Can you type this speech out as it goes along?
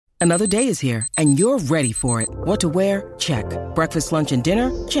Another day is here, and you're ready for it. What to wear? Check. Breakfast, lunch, and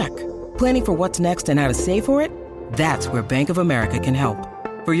dinner? Check. Planning for what's next and how to save for it? That's where Bank of America can help.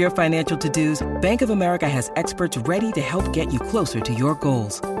 For your financial to-dos, Bank of America has experts ready to help get you closer to your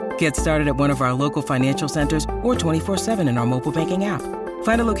goals. Get started at one of our local financial centers or 24/7 in our mobile banking app.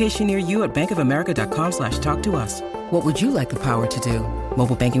 Find a location near you at bankofamerica.com/talktous. What would you like the power to do?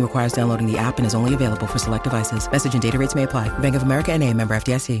 Mobile banking requires downloading the app and is only available for select devices. Message and data rates may apply. Bank of America N.A., member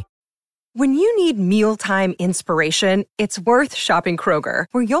FDIC. When you need mealtime inspiration, it's worth shopping Kroger,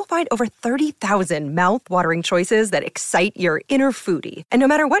 where you'll find over 30,000 mouth-watering choices that excite your inner foodie. And no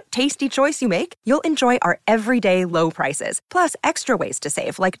matter what tasty choice you make, you'll enjoy our everyday low prices, plus extra ways to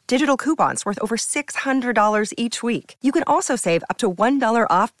save, like digital coupons worth over $600 each week. You can also save up to $1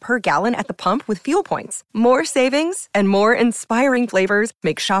 off per gallon at the pump with fuel points. More savings and more inspiring flavors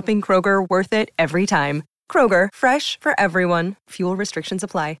make shopping Kroger worth it every time. Kroger, fresh for everyone. Fuel restrictions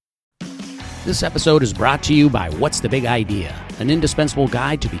apply. This episode is brought to you by What's the Big Idea, an indispensable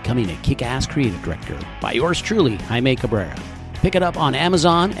guide to becoming a kick-ass creative director by yours truly, Jaime Cabrera. Pick it up on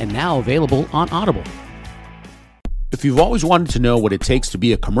Amazon and now available on Audible. If you've always wanted to know what it takes to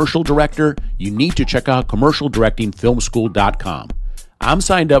be a commercial director, you need to check out commercialdirectingfilmschool.com. I'm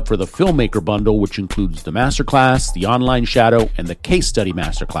signed up for the Filmmaker Bundle, which includes the Masterclass, the Online Shadow, and the Case Study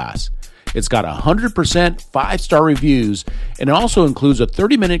Masterclass. It's got 100% 5-star reviews, and it also includes a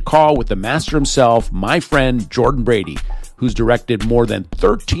 30-minute call with the master himself, my friend Jordan Brady, who's directed more than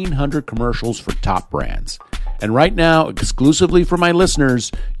 1,300 commercials for top brands. And right now, exclusively for my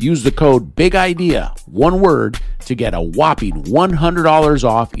listeners, use the code BIGIDEA, one word, to get a whopping $100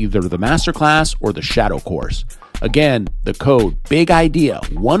 off either the Masterclass or the Shadow course. Again, the code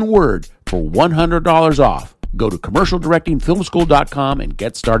BIGIDEA, one word, for $100 off. Go to commercialdirectingfilmschool.com and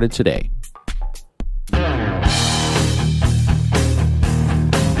get started today.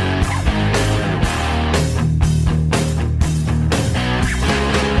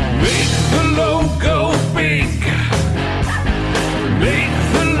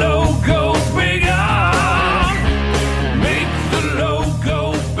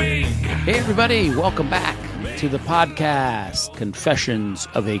 Hey everybody, welcome back to the podcast, Confessions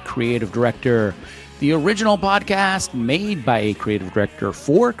of a Creative Director, the original podcast made by a creative director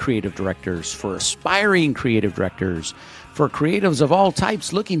for creative directors, for aspiring creative directors, for creatives of all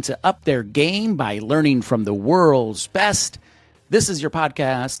types looking to up their game by learning from the world's best. This is your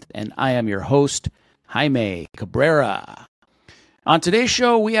podcast, and I am your host, Jaime Cabrera. On today's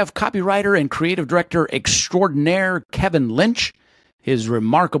show, we have copywriter and creative director extraordinaire Kevin Lynch. His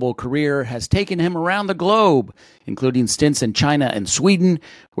remarkable career has taken him around the globe, including stints in China and Sweden,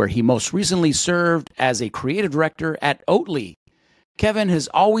 where he most recently served as a creative director at Oatly. Kevin has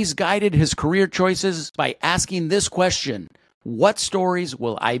always guided his career choices by asking this question: what stories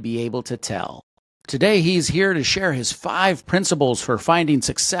will I be able to tell? Today, he's here to share his 5 principles for finding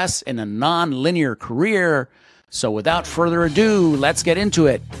success in a non-linear career. So without further ado, let's get into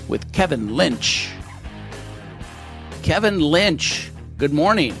it with Kevin Lynch. Kevin Lynch, good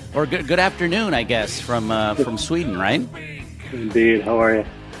morning, or good afternoon, I guess, from Sweden, right? Indeed. How are you?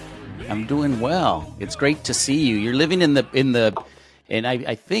 I'm doing well. It's great to see you. You're living in the, and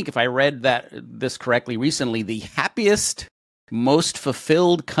I think if I read this correctly recently, the happiest, most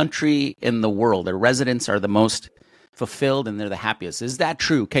fulfilled country in the world. Their residents are the most fulfilled and they're the happiest. Is that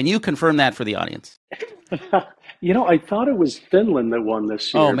true? Can you confirm that for the audience? I thought it was Finland that won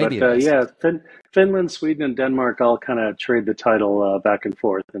this year. Oh, maybe but it is. yeah, Finland, Sweden, and Denmark all kind of trade the title back and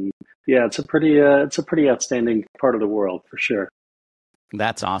forth. And yeah, it's a pretty outstanding part of the world for sure.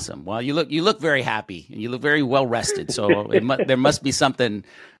 That's awesome. Well, you look very happy and you look very well rested. So there must be something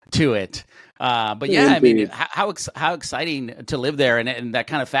to it. But yeah, Indeed. I mean, how exciting to live there, and that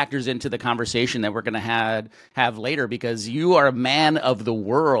kind of factors into the conversation that we're going to have later, because you are a man of the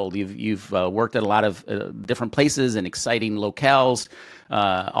world. You've worked at a lot of different places and exciting locales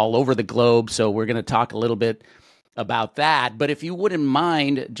all over the globe. So we're going to talk a little bit about that. But if you wouldn't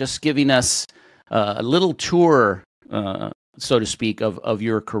mind just giving us a little tour, so to speak, of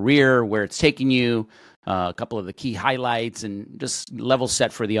your career, where it's taking you. A couple of the key highlights, and just level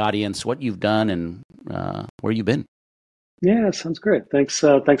set for the audience what you've done and where you've been. Yeah, sounds great. Thanks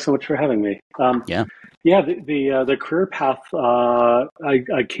so much for having me. The career path. I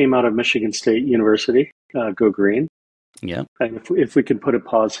came out of Michigan State University. Go Green. Yeah. And if we can put a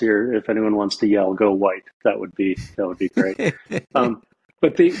pause here, if anyone wants to yell, "Go White," that would be great.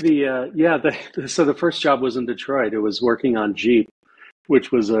 But so the first job was in Detroit. It was working on Jeep,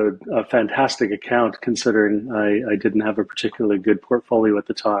 which was a fantastic account considering I didn't have a particularly good portfolio at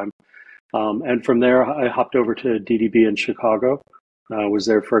the time. And from there, I hopped over to DDB in Chicago, Was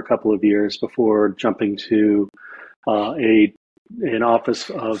there for a couple of years before jumping to an office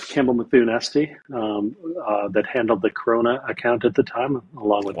of Campbell Mithune Esty that handled the Corona account at the time,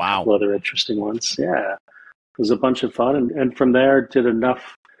 along with a couple other interesting ones. Yeah, it was a bunch of fun, and from there did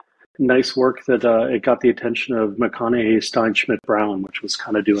enough nice work that it got the attention of McConaughey, Steinschmidt Brown, which was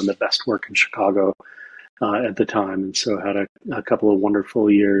kind of doing the best work in Chicago at the time, and so had a couple of wonderful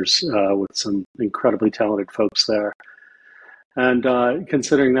years with some incredibly talented folks there. And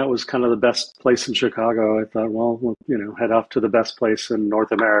considering that was kind of the best place in Chicago, I thought, well, we'll head off to the best place in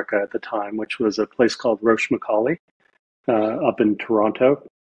North America at the time, which was a place called Roche McCauley up in Toronto.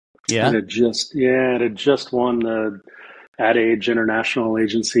 Yeah, and it had just won the Ad Age International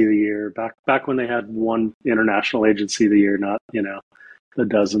Agency of the Year back when they had one International Agency of the Year, not the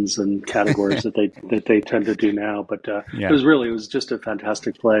dozens and categories that they tend to do now. But it was just a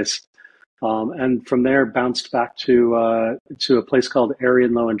fantastic place. And from there, bounced back to a place called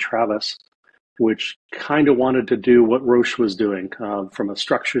Arian Low and Travis, which kind of wanted to do what Roche was doing from a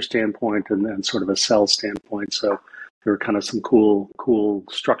structure standpoint and sort of a cell standpoint. So there were kind of some cool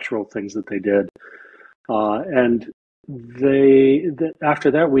structural things that they did. And after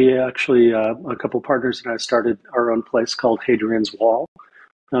that, we actually, a couple partners and I started our own place called Hadrian's Wall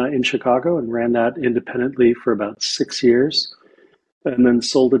in Chicago and ran that independently for about 6 years. And then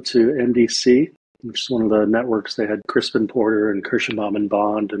sold it to NDC, which is one of the networks. They had Crispin Porter and Kirschenbaum and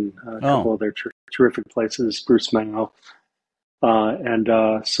Bond and a couple other terrific places, Bruce Mao.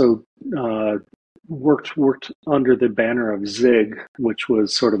 So worked under the banner of Zig, which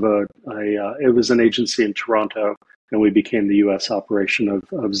was sort of it was an agency in Toronto, and we became the U.S. operation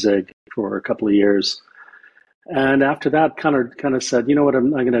of Zig for a couple of years. And after that, kind of said, you know what,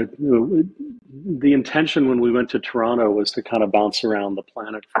 I'm going to. The intention when we went to Toronto was to kind of bounce around the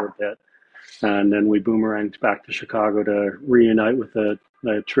planet for a bit, and then we boomeranged back to Chicago to reunite with a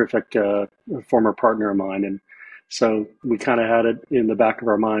terrific former partner of mine, and so we kind of had it in the back of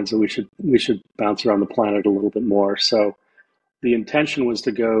our minds that we should bounce around the planet a little bit more. So the intention was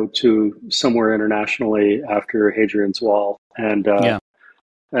to go to somewhere internationally after Hadrian's Wall, and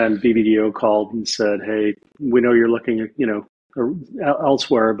BBDO called and said, "Hey, we know you're looking at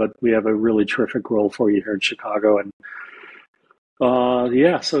elsewhere, but we have a really terrific role for you here in Chicago." And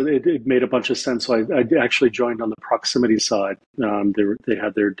so it made a bunch of sense. So I actually joined on the proximity side. They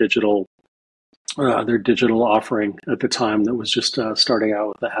had their digital offering at the time that was just starting out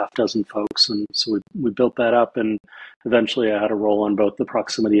with a half dozen folks, and so we built that up. And eventually, I had a role on both the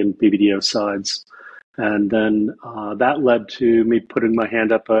proximity and BBDO sides. And then that led to me putting my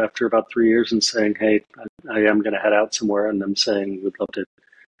hand up after about 3 years and saying, hey, I am going to head out somewhere. And them saying, we'd love to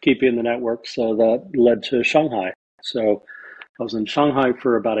keep you in the network. So that led to Shanghai. So I was in Shanghai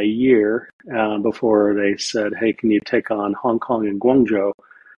for about a year before they said, hey, can you take on Hong Kong and Guangzhou,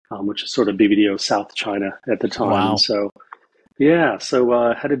 which is sort of BBDO South China at the time. Wow. So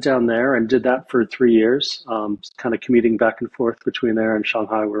headed down there and did that for 3 years, kind of commuting back and forth between there and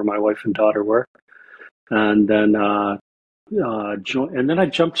Shanghai, where my wife and daughter were. And then I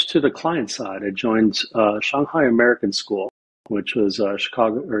jumped to the client side. I joined Shanghai American School, which was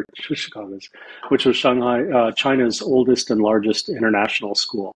Shanghai, China's oldest and largest international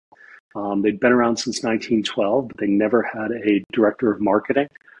school. They'd been around since 1912, but they never had a director of marketing.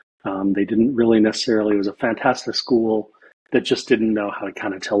 They didn't really necessarily. It was a fantastic school that just didn't know how to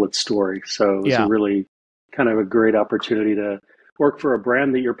kind of tell its story. So it was a really kind of a great opportunity to work for a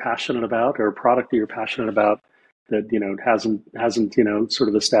brand that you're passionate about or a product that you're passionate about that, hasn't sort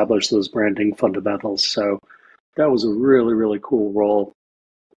of established those branding fundamentals. So that was a really, really cool role.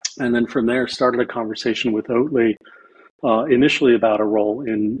 And then from there started a conversation with Oatly, initially about a role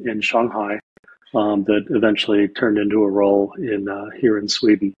in Shanghai, that eventually turned into a role here in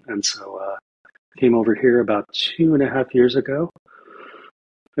Sweden. And so came over here about 2.5 years ago.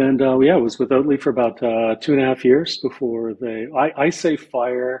 And was with Oatly for about 2.5 years before I say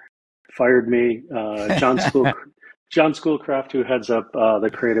fired me. John Schoolcraft, who heads up the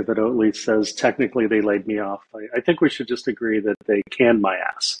creative at Oatly, says technically they laid me off. I think we should just agree that they canned my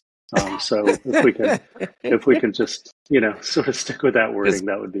ass. So if we can just sort of stick with that wording,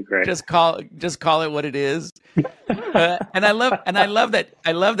 that would be great. Just call it what it is. And I love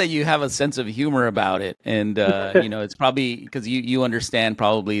that you have a sense of humor about it. And it's probably because you understand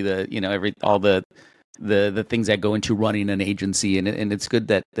probably all the things that go into running an agency, and it's good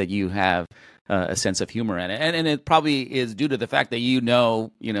that you have a sense of humor in it, and it probably is due to the fact that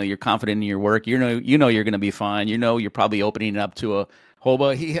you're confident in your work. You're going to be fine. You're probably opening up to a whole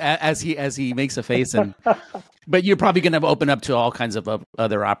as he makes a face, but you're probably going to open up to all kinds of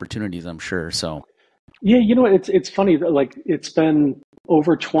other opportunities, I'm sure. So Yeah, it's funny that like it's been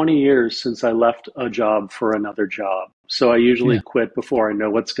over 20 years since I left a job for another job. So I usually Yeah. quit before I know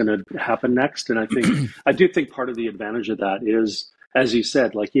what's going to happen next. And I do think part of the advantage of that is, as you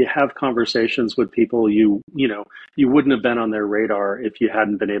said, like you have conversations with people you wouldn't have been on their radar if you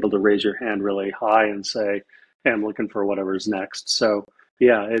hadn't been able to raise your hand really high and say, "Hey, I'm looking for whatever's next." So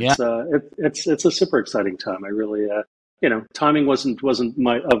yeah, Yeah. it's a super exciting time. I really timing wasn't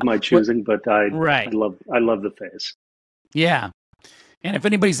my What? choosing, but I Right. love the phase. Yeah. And if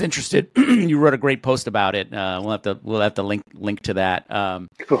anybody's interested, you wrote a great post about it. We'll have to link to that.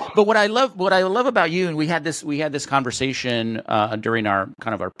 Cool. But what I love about you, and we had this conversation during our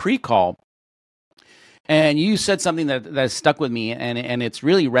kind of our pre-call, and you said something that stuck with me, and it's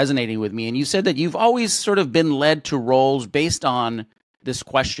really resonating with me. And you said that you've always sort of been led to roles based on this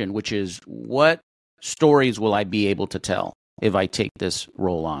question, which is, what stories will I be able to tell if I take this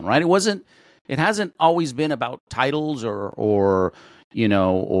role on? Right? It hasn't always been about titles or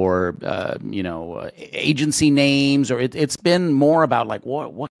agency names, or it's been more about like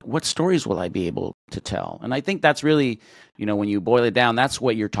what stories will I be able to tell? And I think that's really, when you boil it down, that's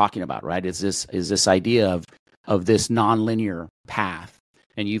what you're talking about, right? Is this idea of this nonlinear path,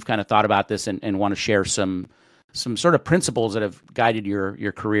 and you've kind of thought about this and want to share some sort of principles that have guided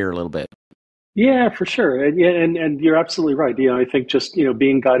your career a little bit. Yeah, for sure. And yeah, and you're absolutely right. I think just,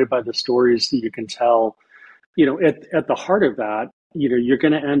 being guided by the stories that you can tell, at the heart of that, you're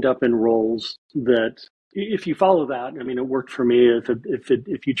going to end up in roles that, if you follow that, I mean, it worked for me.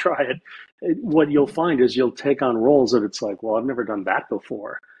 If you try what you'll find is you'll take on roles that it's like, well, I've never done that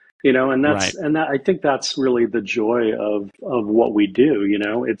before, and Right. I think that's really the joy of what we do. You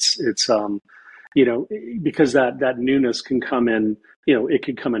know, because that newness can come in, it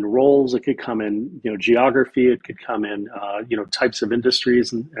could come in roles, it could come in, geography, it could come in, types of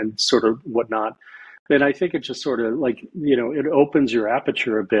industries and sort of whatnot. And I think it just sort of like, it opens your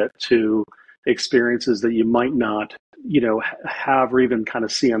aperture a bit to experiences that you might not, have or even kind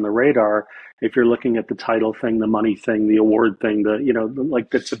of see on the radar if you're looking at the title thing, the money thing, the award thing,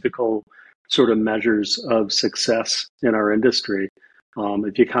 like the typical sort of measures of success in our industry.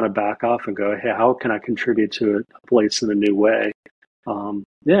 If you kind of back off and go, hey, how can I contribute to a place in a new way?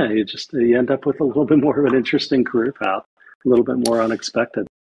 Yeah, you end up with a little bit more of an interesting career path, a little bit more unexpected.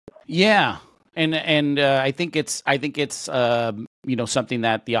 Yeah, and I think it's something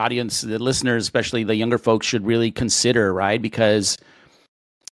that the audience, the listeners, especially the younger folks, should really consider, right? Because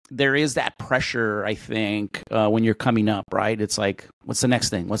there is that pressure, I think, when you're coming up, right? It's like, what's the next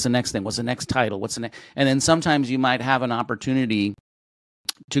thing? What's the next thing? What's the next title? What's the next? And then sometimes you might have an opportunity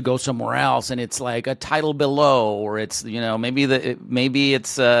to go somewhere else, and it's like a title below, or it's maybe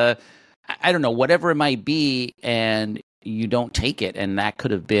it's I don't know, whatever it might be, and you don't take it, and that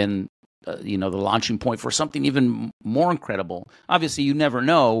could have been the launching point for something even more incredible. Obviously, you never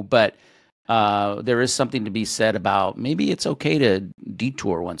know, but there is something to be said about maybe it's okay to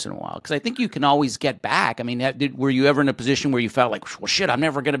detour once in a while, because I think you can always get back. I mean, were you ever in a position where you felt like, well, shit, I'm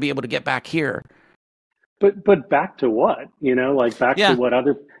never going to be able to get back here? But back to what? Like back to Yeah. what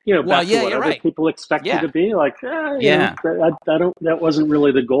other Well, back to yeah, what you're other right. people expect you Yeah. to be. Like, Yeah. I don't. That wasn't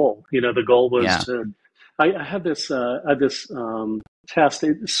really the goal. The goal was Yeah. to. I had this test.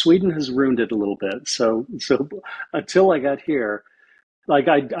 Sweden has ruined it a little bit. So until I got here, like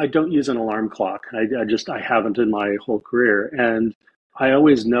I don't use an alarm clock. I haven't in my whole career, and I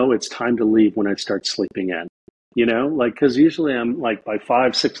always know it's time to leave when I start sleeping in. Like because usually I'm like by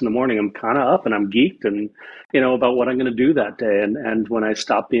 5, 6 in the morning I'm kind of up and I'm geeked and about what I'm going to do that day. And when I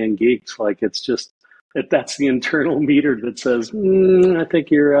stop being geeked, like it's just that's the internal meter that says I think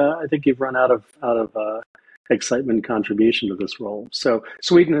you've run out of excitement and contribution to this role. So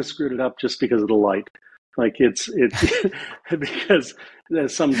Sweden has screwed it up just because of the light. Like it's because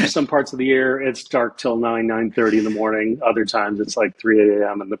some parts of the year it's dark till 9:30 in the morning. Other times it's like 3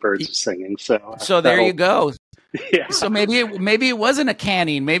 a.m. and the birds are singing. So So there you that'll go. yeah. So maybe it wasn't a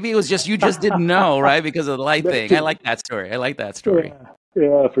canning. Maybe it was just you just didn't know, right? Because of the light thing. I like that story. I like that story. Yeah,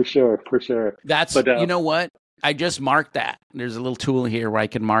 yeah, for sure, for sure. That's But You know what? I just marked that. There's a little tool here where I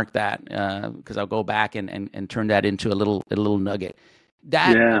can mark that because I'll go back and turn that into a little nugget.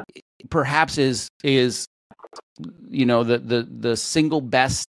 That yeah, perhaps is the single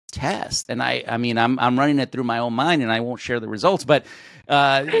best test. And I mean I'm running it through my own mind, and I won't share the results, but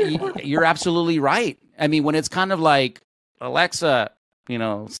you're absolutely right. I mean, when it's kind of like, Alexa,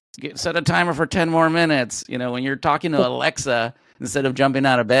 set a timer for 10 more minutes, when you're talking to Alexa instead of jumping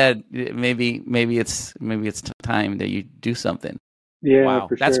out of bed, maybe it's time that you do something. yeah, Wow,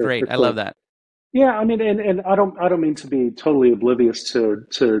 for that's sure, great. for I love sure. that. Yeah, I mean, and I don't mean to be totally oblivious to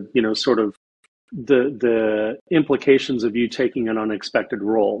sort of the implications of you taking an unexpected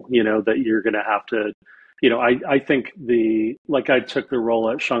role, that you're going to have to, I think I took the role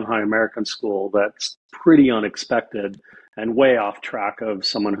at Shanghai American School that's pretty unexpected and way off track of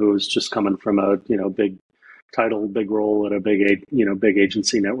someone who's just coming from a, big title, big role at a big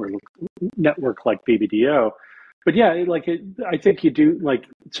agency network like BBDO. But yeah, I think you do,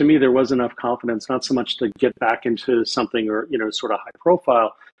 to me, there was enough confidence, not so much to get back into something or, sort of high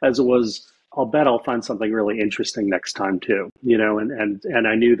profile as it was, I'll bet I'll find something really interesting next time too, and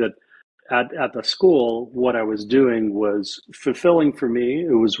I knew that at the school, what I was doing was fulfilling for me.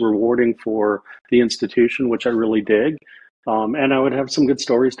 It was rewarding for the institution, which I really dig. And I would have some good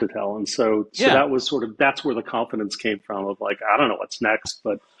stories to tell. And so that was that's where the confidence came from of I don't know what's next,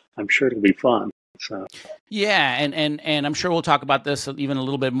 but I'm sure it'll be fun. So yeah, and I'm sure we'll talk about this even a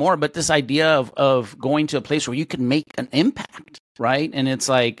little bit more, but this idea of going to a place where you can make an impact, right? And it's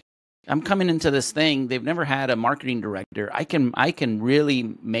I'm coming into this thing, they've never had a marketing director. I can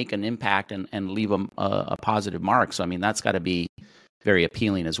really make an impact and leave a positive mark. So I mean, that's got to be very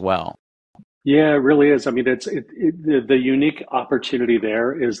appealing as well. Yeah, it really is. I mean, the unique opportunity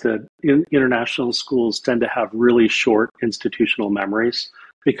there is that international schools tend to have really short institutional memories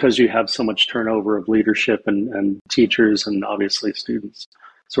because you have so much turnover of leadership and teachers and obviously students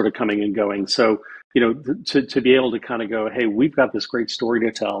sort of coming and going. So, to be able to kind of go, hey, we've got this great story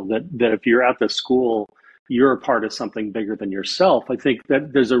to tell that if you're at the school, you're a part of something bigger than yourself. I think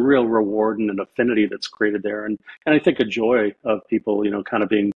that there's a real reward and an affinity that's created there. And I think a joy of people, kind of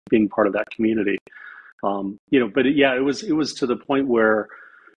being part of that community. But yeah, it was to the point where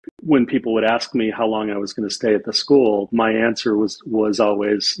when people would ask me how long I was going to stay at the school, my answer was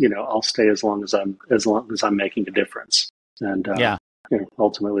always, I'll stay as long as I'm making a difference. And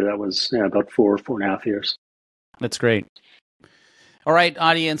ultimately that was about 4.5 years. That's great. All right,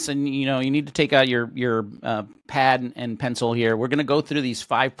 audience, and you need to take out your pad and pencil here. We're going to go through these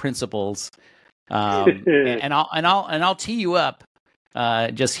 5 principles, and I'll tee you up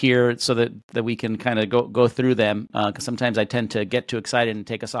just here so that we can kind of go through them, because sometimes I tend to get too excited and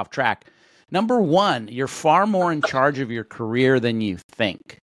take us off track. Number 1, you're far more in charge of your career than you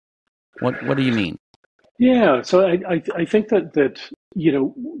think. What do you mean? Yeah, so I think that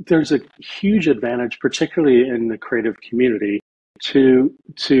there's a huge advantage, particularly in the creative community, to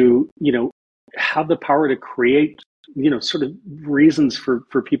have the power to create sort of reasons for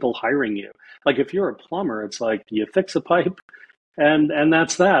people hiring you. Like if you're a plumber, it's you fix a pipe and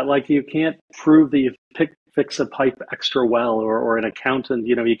that's that. You can't prove that you fix a pipe extra well, or an accountant,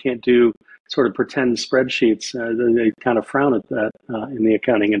 you can't do sort of pretend spreadsheets. They kind of frown at that in the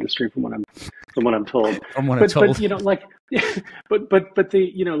accounting industry, from what I'm told. But I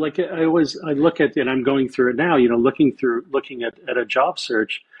look at, and I'm going through it now, looking at a job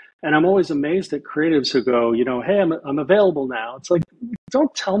search, and I'm always amazed at creatives who go, hey, I'm available now. It's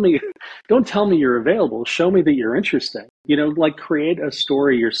don't tell me you're available. Show me that you're interesting. Create a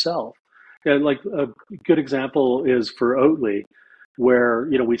story yourself. A good example is for Oatly, where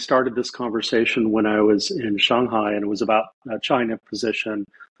we started this conversation when I was in Shanghai, and it was about a China position.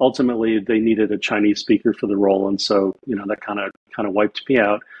 Ultimately, they needed a Chinese speaker for the role, and so that kind of wiped me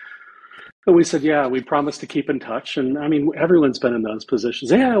out. But we said, yeah, we promised to keep in touch, and I mean, everyone's been in those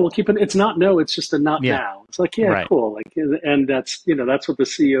positions. Yeah, we'll keep it. It's not no, it's just a not now. It's right. Cool. And that's that's what the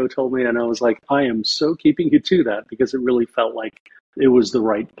CEO told me, and I was like, I am so keeping you to that, because it really felt like it was the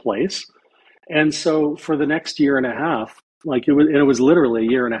right place. And so for the next year and a half, it was literally a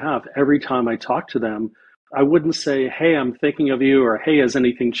year and a half, every time I talked to them, I wouldn't say, hey, I'm thinking of you, or hey, has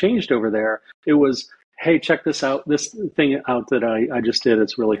anything changed over there? It was, hey, check this out, this thing out that I just did.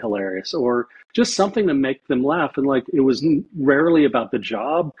 It's really hilarious. Or just something to make them laugh. And it was rarely about the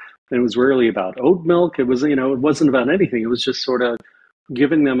job. And it was rarely about oat milk. It was, it wasn't about anything. It was just sort of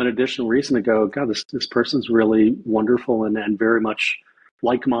giving them an additional reason to go, God, this person's really wonderful and very much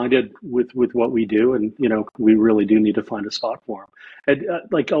like-minded with what we do. And, we really do need to find a spot for them.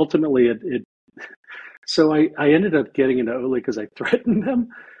 And ultimately so I ended up getting into Oatly because I threatened them.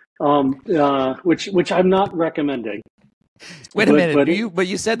 Which I'm not recommending. Wait a minute, but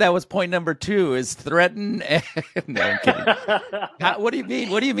you said that was point number 2 is threaten. No, I'm kidding. What do you mean?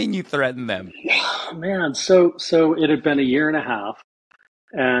 What do you mean you threatened them? Man, so it had been a year and a half,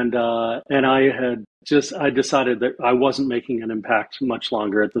 and I decided that I wasn't making an impact much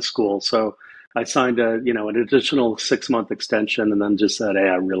longer at the school, so I signed an additional 6-month extension, and then just said, hey,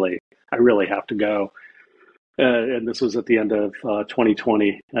 I really have to go. And this was at the end of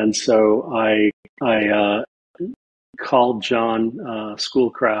 2020. And so I called John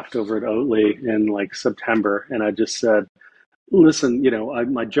Schoolcraft over at Oatly in September. And I just said, listen,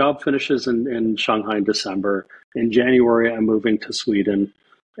 my job finishes in Shanghai in December. In January, I'm moving to Sweden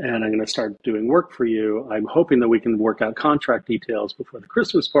and I'm going to start doing work for you. I'm hoping that we can work out contract details before the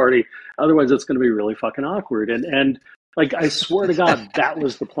Christmas party. Otherwise, it's going to be really fucking awkward. And like, I swear to God, that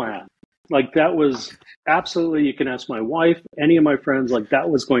was the plan. Like, that was absolutely, you can ask my wife, any of my friends, like, that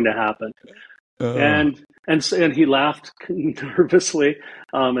was going to happen. And he laughed nervously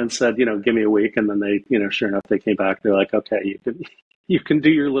and said, give me a week. And then they, sure enough, they came back. They're like, okay, you can do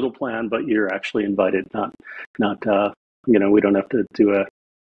your little plan, but you're actually invited. Not we don't have to do a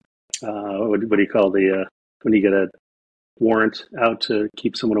what do you call when you get a warrant out to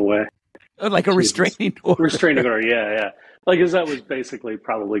keep someone away? Like a restraining order. Restraining order, yeah. Like, because that was basically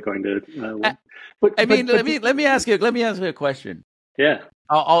probably going to. Let me ask you a question. Yeah.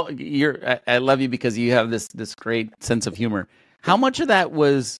 I love you because you have this great sense of humor. How much of that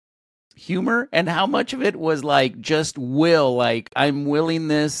was humor, and how much of it was like just will? Like, I'm willing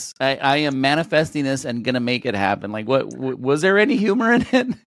this, I am manifesting this, and gonna make it happen. Like, what was there any humor in it?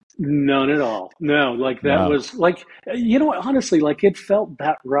 None at all. No, like that was like, honestly, like it felt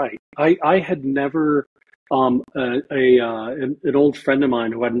that right. I had never, an old friend of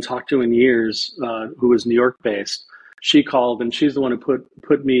mine who I hadn't talked to in years, who was New York based, she called and she's the one who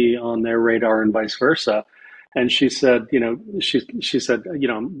put me on their radar and vice versa. And she said, she said,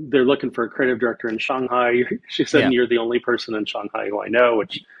 they're looking for a creative director in Shanghai. She said, and you're the only person in Shanghai who I know,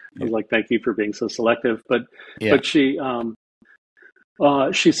 which I was like, thank you for being so selective. But she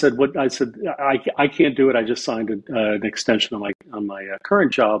said, "What?" I said, "I can't do it. I just signed an extension on my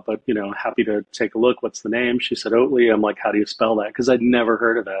current job, but happy to take a look. What's the name?" She said, "Oatly." I'm like, "How do you spell that?" Because I'd never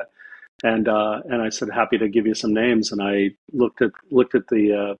heard of that. And I said, "Happy to give you some names." And I looked at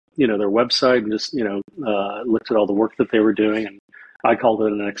the their website and just looked at all the work that they were doing. And I called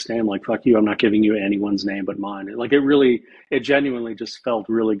it the next day. I'm like, "Fuck you! I'm not giving you anyone's name but mine." Like, it genuinely just felt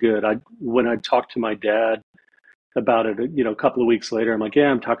really good. When I talked to my dad about it, a couple of weeks later, I'm like,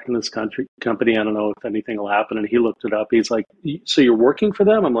 "Yeah, I'm talking to this company. I don't know if anything will happen." And he looked it up. He's like, "So you're working for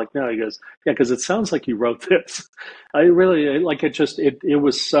them?" I'm like, "No." He goes, "Yeah, because it sounds like you wrote this." I really like it. It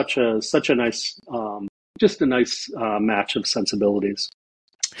was such a nice, just a nice match of sensibilities.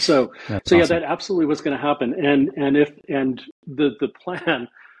 So That's yeah, awesome. that absolutely was going to happen. And the plan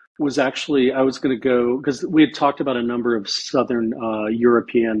was actually, I was going to go, because we had talked about a number of Southern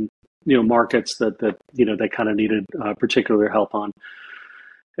European markets that they kind of needed particular help on.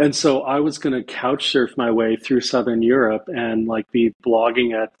 And so I was going to couch surf my way through Southern Europe and like be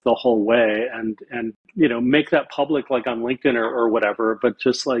blogging it the whole way and make that public, like on LinkedIn or whatever, but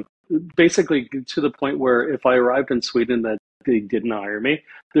just like basically to the point where if I arrived in Sweden that they didn't hire me,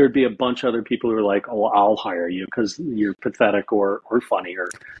 there'd be a bunch of other people who were like, "Oh, I'll hire you because you're pathetic or funny, or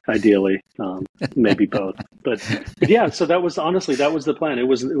ideally maybe both." But yeah, so that was the plan. It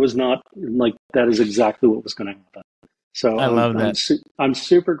was not like that is exactly what was going to happen. So I love that. I'm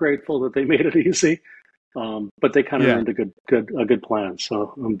super grateful that they made it easy, but they kind of earned a good plan.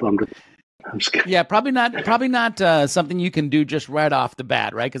 So I'm bummed. I'm just kidding. Yeah, probably not something you can do just right off the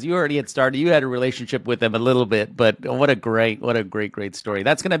bat, right? Because you already had started, you had a relationship with them a little bit, but what a great story.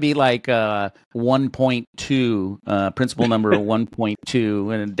 That's going to be like 1.2, principle number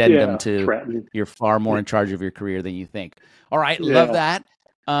 1.2, an addendum to you're far more in charge of your career than you think. All right, love that.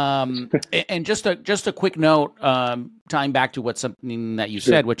 And just a quick note, tying back to something that you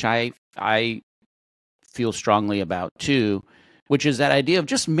said, which I feel strongly about too, which is that idea of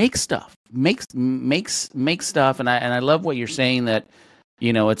just make stuff, make stuff. And I love what you're saying, that,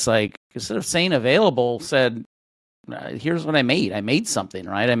 it's like, instead of saying available, said, here's what I made. I made something,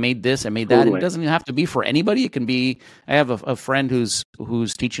 right? I made this, I made that. Totally. It doesn't have to be for anybody. It can be, I have a friend who's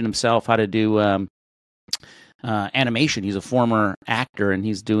teaching himself how to do, animation. He's a former actor and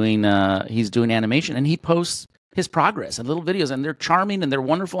he's doing animation, and he posts his progress and little videos, and they're charming and they're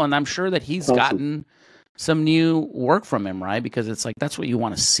wonderful. And I'm sure that he's gotten some new work from him, right? Because it's like, that's what you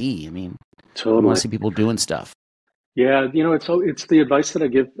want to see. I mean, totally. You want to see people doing stuff. Yeah. It's the advice that I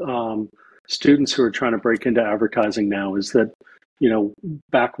give students who are trying to break into advertising now is that,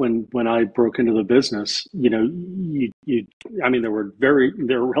 back when I broke into the business, there were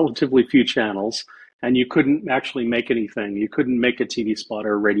relatively few channels, and you couldn't actually make anything. You couldn't make a TV spot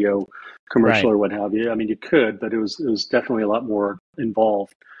or a radio commercial or what have you. I mean, you could, but it was definitely a lot more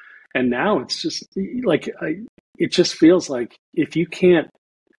involved. And now it's just like, it just feels like if you can't,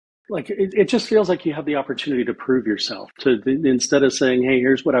 like, it just feels like you have the opportunity to prove yourself. Instead of saying, "Hey,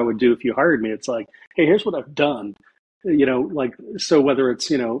 here's what I would do if you hired me," it's like, "Hey, here's what I've done." So whether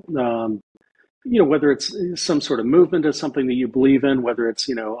it's, whether it's some sort of movement is something that you believe in, whether it's,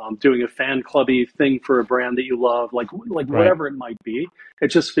 doing a fan clubby thing for a brand that you love, like Right. whatever it might be, it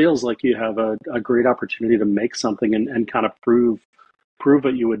just feels like you have a great opportunity to make something and kind of prove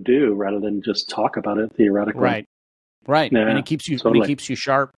what you would do rather than just talk about it theoretically. Right. Right. And Yeah, it totally. keeps you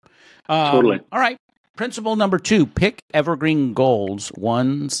sharp. Totally. All right. Principle number 2, pick evergreen goals,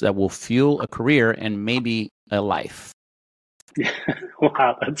 ones that will fuel a career and maybe a life.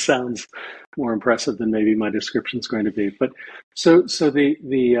 Wow, that sounds more impressive than maybe my description is going to be. But so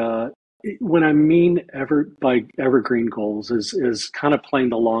the when I mean by evergreen goals is kind of playing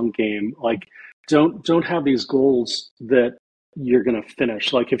the long game. Like don't have these goals that you're going to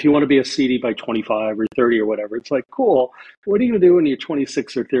finish. Like if you want to be a CD by 25 or 30 or whatever, it's like cool. What do you do when you're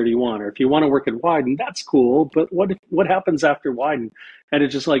 26 or 31? Or if you want to work at Wyden, that's cool. But what happens after Wyden? And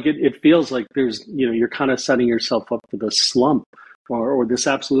it's just like it feels like there's you're kind of setting yourself up for the slump or this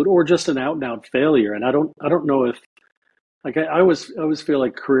absolute or just an out and out failure. And I don't know if like I always feel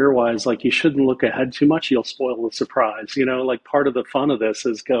like career wise, like you shouldn't look ahead too much. You'll spoil the surprise. Like part of the fun of this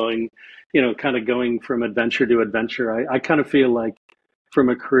is going, kind of going from adventure to adventure. I kind of feel like from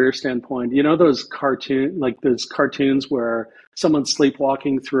a career standpoint, those those cartoons where someone's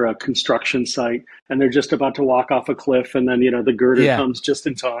sleepwalking through a construction site and they're just about to walk off a cliff and then, the girder Yeah. comes just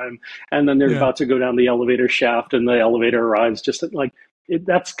in time and then they're about to go down the elevator shaft and the elevator arrives just at, like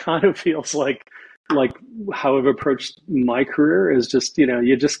that's kind of feels like how I've approached my career is just,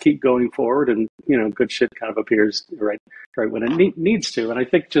 you just keep going forward and, good shit kind of appears right when it needs to. And I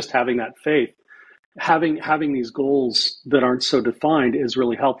think just having that faith, having these goals that aren't so defined is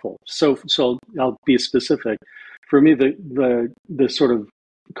really helpful. So I'll be specific. For me, the sort of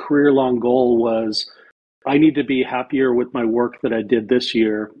career long goal was I need to be happier with my work that I did this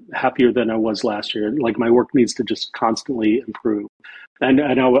year, happier than I was last year. Like my work needs to just constantly improve. And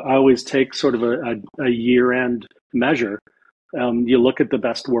I always take sort of a year end measure. You look at the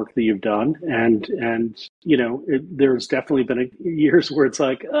best work that you've done, and there's definitely been years where it's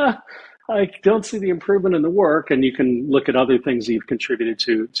like, I don't see the improvement in the work, and you can look at other things that you've contributed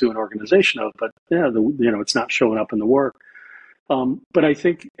to an organization of, but yeah, it's not showing up in the work. But I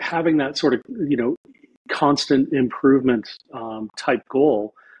think having that sort of constant improvement type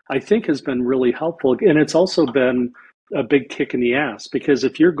goal, I think has been really helpful, and it's also been a big kick in the ass because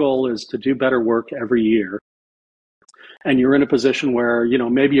if your goal is to do better work every year and you're in a position where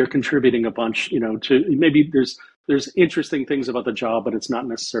maybe you're contributing a bunch to maybe there's interesting things about the job but it's not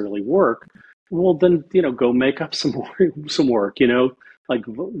necessarily work, well then go make up some work, like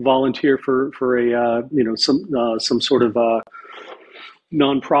volunteer for a some sort of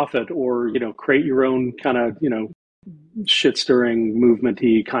nonprofit or create your own kind of shit stirring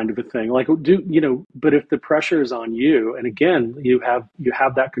movement-y kind of a thing, like but if the pressure is on you and again you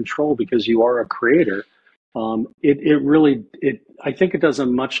have that control because you are a creator, it really I think it does a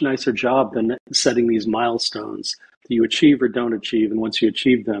much nicer job than setting these milestones that you achieve or don't achieve, and once you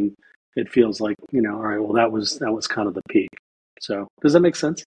achieve them it feels like all right, well that was kind of the peak. So does that make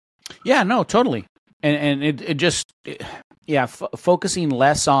sense? Yeah, no, totally. And it just focusing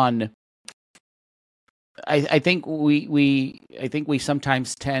less on I think we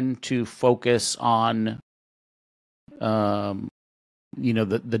sometimes tend to focus on the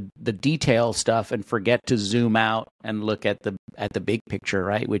detail stuff and forget to zoom out and look at the big picture,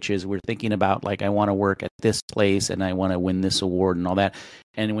 right? Which is we're thinking about like I want to work at this place and I want to win this award and all that.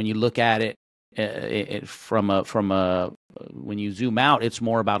 And when you look at it from a when you zoom out, it's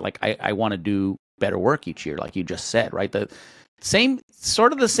more about like I want to do better work each year, like you just said, right? The same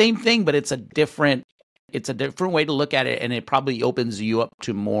thing, but it's a different way to look at it, and it probably opens you up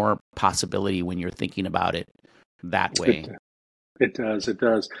to more possibility when you're thinking about it that way. It does.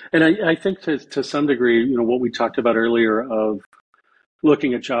 And I think to some degree, what we talked about earlier of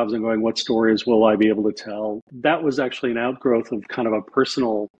looking at jobs and going, what stories will I be able to tell? That was actually an outgrowth of kind of a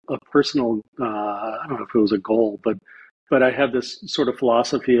personal, I don't know if it was a goal, but I have this sort of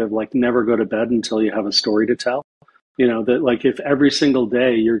philosophy of like, never go to bed until you have a story to tell. That like if every single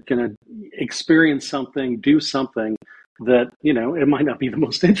day you're going to experience something, do something that, it might not be the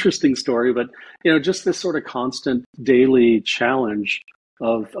most interesting story, but, just this sort of constant daily challenge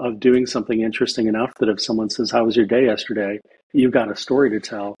of doing something interesting enough that if someone says, how was your day yesterday? You've got a story to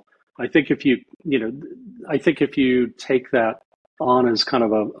tell. I think if you take that on as kind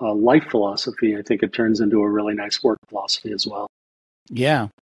of a life philosophy, I think it turns into a really nice work philosophy as well. Yeah.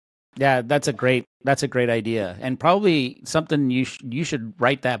 Yeah, that's a great idea, and probably something you should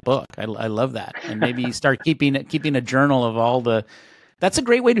write that book. I love that, and maybe start keeping a journal of all the That's a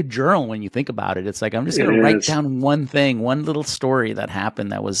great way to journal when you think about it. It's like, I'm just going to write down one thing, one little story that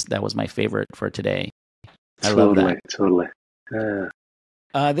happened that was my favorite for today. I love that. Totally.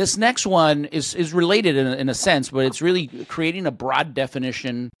 This next one is related in a sense, but it's really creating a broad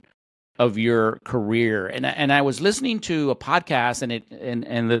definition of your career. And I was listening to a podcast,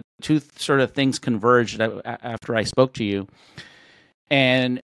 and the two sort of things converged after I spoke to you.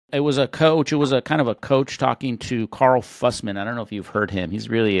 And it was a coach. It was a kind of a coach talking to Carl Fussman. I don't know if you've heard him. He's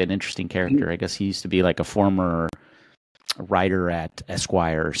really an interesting character. I guess he used to be like a former writer at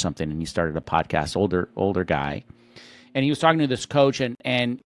Esquire or something, and he started a podcast. Older guy. And he was talking to this coach,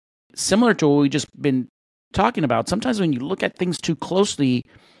 and similar to what we just been talking about, sometimes when you look at things too closely,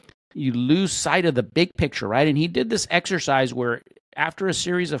 you lose sight of the big picture, right? And he did this exercise where after a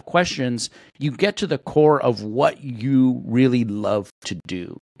series of questions, you get to the core of what you really love to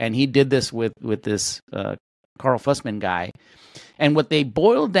do. And he did this with this Carl Fussman guy. And what they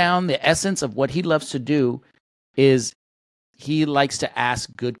boiled down, the essence of what he loves to do is he likes to ask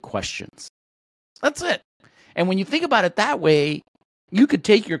good questions. That's it. And when you think about it that way, you could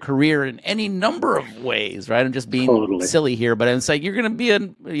take your career in any number of ways, right? I'm just being silly here, but it's like you're going to be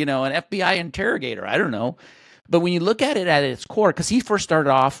an FBI interrogator. I don't know. But when you look at it at its core, because he first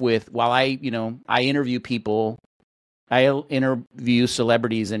started off with, while I interview people, I interview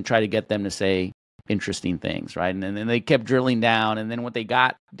celebrities and try to get them to say interesting things, right? And then they kept drilling down. And then what they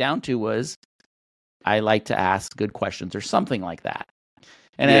got down to was, I like to ask good questions or something like that.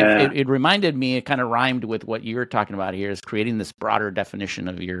 And it reminded me, it kind of rhymed with what you were talking about here, is creating this broader definition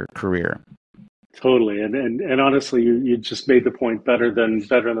of your career. Totally. And honestly, you just made the point better than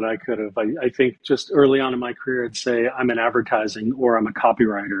I could have. I think just early on in my career, I'd say I'm in advertising or I'm a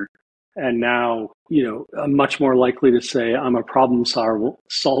copywriter. And now, I'm much more likely to say I'm a problem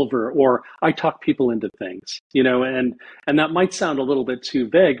solver, or I talk people into things, and that might sound a little bit too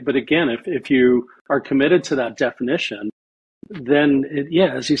vague. But again, if you are committed to that definition, then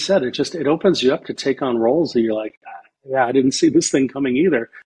as you said, it opens you up to take on roles that you're like, I didn't see this thing coming either,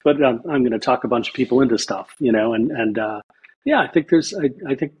 but I'm going to talk a bunch of people into stuff, I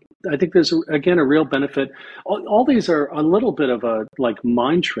think there's again a real benefit. All these are a little bit of a like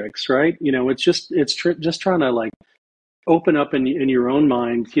mind tricks, right? It's just trying to like open up in your own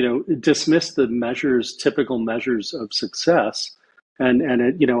mind, dismiss the typical measures of success. And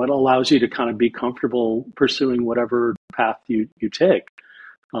it allows you to kind of be comfortable pursuing whatever path you take.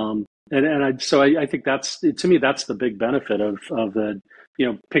 So I think to me, that's the big benefit of the,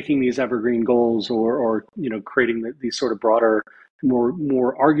 picking these evergreen goals or creating these sort of broader,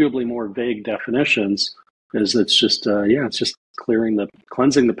 more arguably more vague definitions, is it's just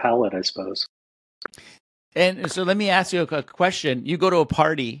cleansing the palate, I suppose. And so let me ask you a question. You go to a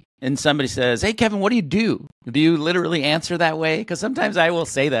party and somebody says, "Hey, Kevin, what do you do?" Do you literally answer that way? Because sometimes I will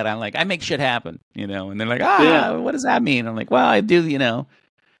say that. I'm like, I make shit happen, and they're like, what does that mean? I'm like, well, I do, and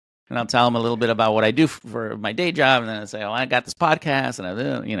I'll tell them a little bit about what I do for my day job. And then I say, I got this podcast and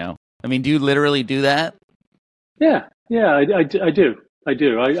I mean, do you literally do that? Yeah, I do.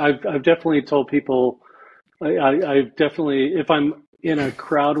 I've definitely told people, I've definitely, if I'm in a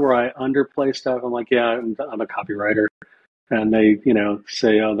crowd where I underplay stuff, I'm like, I'm a copywriter. And they,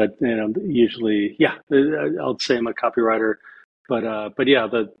 say, usually, I'll say I'm a copywriter, but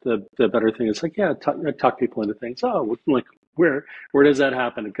the better thing is like, I talk people into things. Oh, like where does that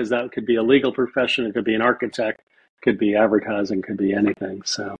happen? Because that could be a legal profession, it could be an architect, could be advertising, could be anything.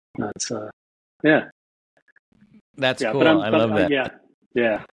 So that's, That's cool. I love that.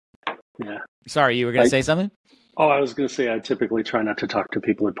 Yeah. Sorry, you were going to say something? Oh, I was going to say I typically try not to talk to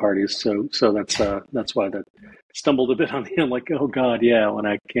people at parties, so that's why that stumbled a bit on me. I'm like, oh God, when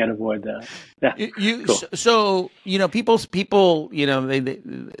I can't avoid that. Yeah, cool. So people,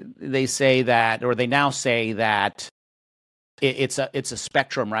 they say that, or they now say that it's a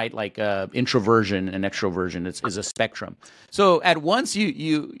spectrum, right? Like introversion and extroversion is a spectrum. So at once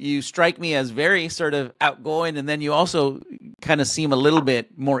you strike me as very sort of outgoing, and then you also kind of seem a little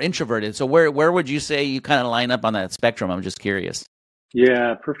bit more introverted. So where would you say you kind of line up on that spectrum? I'm just curious.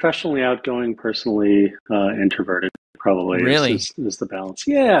 Yeah, professionally outgoing, personally introverted, probably. Really? Is the balance.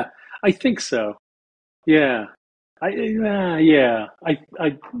 Yeah, I think so. Yeah. There's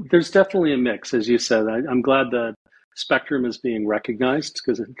definitely a mix, as you said. I'm glad the spectrum is being recognized,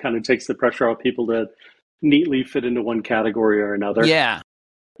 because it kind of takes the pressure off people to neatly fit into one category or another. Yeah.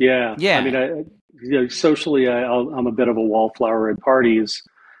 I mean, socially, I'm a bit of a wallflower at parties.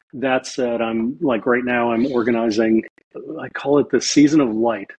 That said, I'm like right now I'm organizing, I call it the season of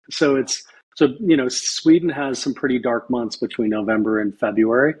light. So Sweden has some pretty dark months between November and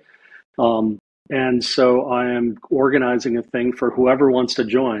February. and so I am organizing a thing for whoever wants to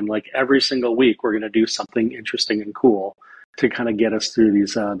join. Like every single week, we're going to do something interesting and cool to kind of get us through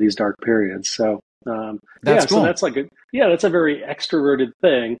these dark periods. So That's cool. so that's that's a very extroverted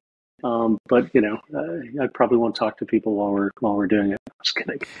thing. But I probably won't talk to people while we're doing it. I'm just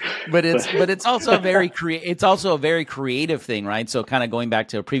kidding. But it's also a very creative thing, right? So kind of going back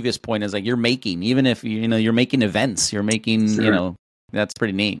to a previous point is like you're making, even if you're making events, you're making, Sure. That's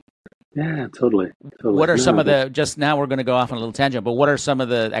pretty neat. Yeah, totally. What are some of just now we're going to go off on a little tangent, but what are some of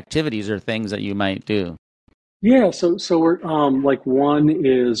the activities or things that you might do? Yeah, so we're like one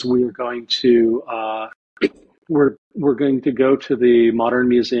is we are going to we're going to go to the Modern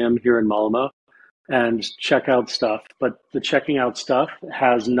Museum here in Malmo and check out stuff. But the checking out stuff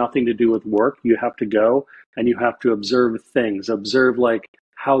has nothing to do with work. You have to go and you have to observe things. Observe like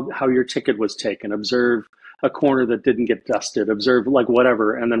how your ticket was taken. Observe a corner that didn't get dusted. Observe like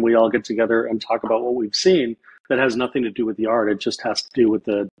whatever, and then we all get together and talk about what we've seen. That has nothing to do with the art. It just has to do with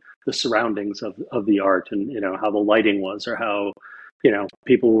the surroundings of the art and how the lighting was or how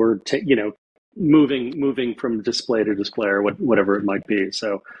people were moving from display to display or whatever it might be.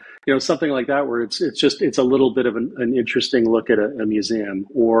 So something like that where it's a little bit of an interesting look at a museum.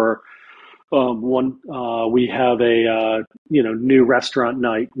 Or we have a new restaurant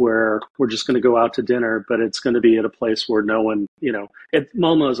night where we're just going to go out to dinner, but it's going to be at a place where no one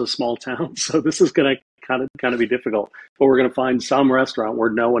Malmo is a small town, so this is going to kind of be difficult. But we're going to find some restaurant where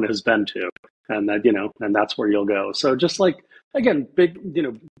no one has been to, and and that's where you'll go. So just like again, big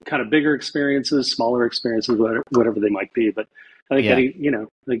kind of bigger experiences, smaller experiences, whatever they might be. But I think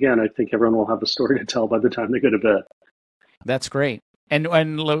again, I think everyone will have a story to tell by the time they go to bed. That's great. And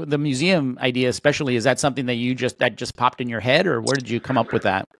the museum idea, especially, is that something that just popped in your head, or where did you come up with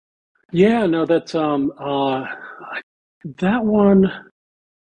that? Yeah, no, that one.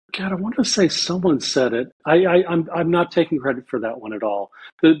 God, I want to say someone said it. I'm not taking credit for that one at all.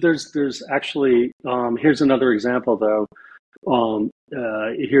 There's actually here's another example though.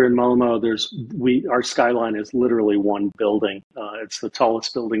 Here in Malmo, our skyline is literally one building. It's the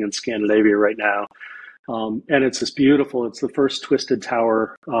tallest building in Scandinavia right now. And it's the first twisted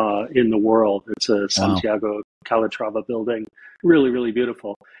tower in the world. It's a Santiago Calatrava building, really, really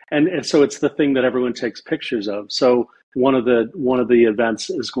beautiful. And so it's the thing that everyone takes pictures of. So one of the events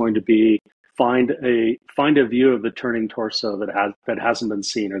is going to be find a view of the turning torso that hasn't been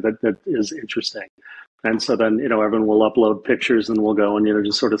seen or that is interesting. And so then everyone will upload pictures and we'll go and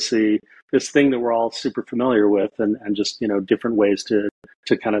just sort of see this thing that we're all super familiar with and just different ways to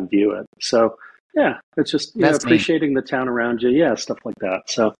kind of view it. So yeah, it's just appreciating the town around you, stuff like that.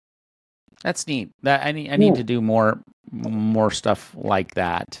 So that's neat. That I need to do more stuff like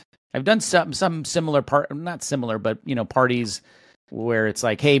that. I've done some similar not similar, but parties where it's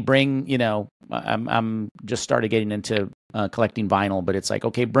like, hey, bring I'm just started getting into collecting vinyl, but it's like,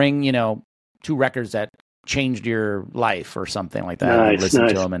 okay, bring 2 records that changed your life or something like that. Nice, listen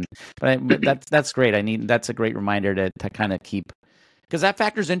nice. to them, but that's great. That's a great reminder to kind of keep. Because that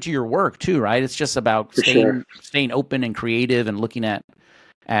factors into your work too, right? It's just about staying open and creative and looking at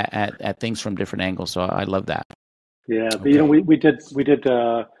things from different angles. So I love that. Yeah, okay. We did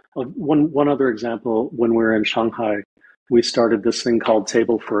one other example when we were in Shanghai. We started this thing called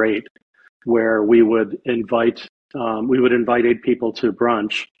Table for 8, where we would invite 8 people to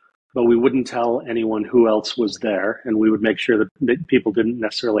brunch, but we wouldn't tell anyone who else was there, and we would make sure that people didn't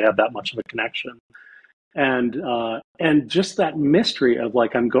necessarily have that much of a connection. And just that mystery of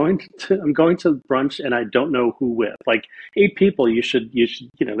like I'm going to brunch and I don't know who with. Like 8 people, you should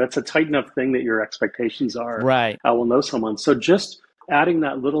that's a tight enough thing that your expectations are right. I will know someone. So just adding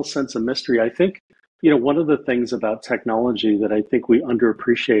that little sense of mystery, I think one of the things about technology that I think we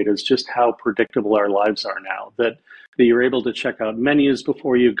underappreciate is just how predictable our lives are now. That you're able to check out menus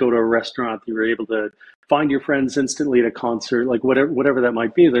before you go to a restaurant. You're able to find your friends instantly at a concert, like whatever that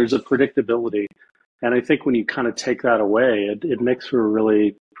might be. There's a predictability. And I think when you kind of take that away, it makes for a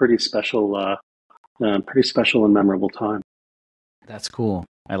really pretty special and memorable time. That's cool.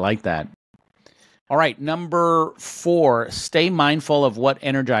 I like that. All right, number 4, stay mindful of what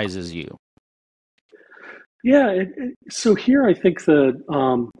energizes you. Yeah, so here I think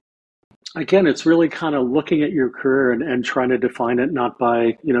again, it's really kind of looking at your career and trying to define it not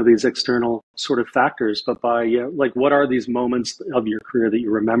by these external sort of factors, but by like what are these moments of your career that you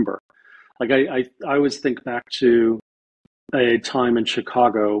remember. Like I always think back to a time in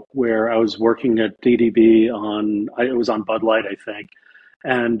Chicago where I was working at DDB it was on Bud Light, I think.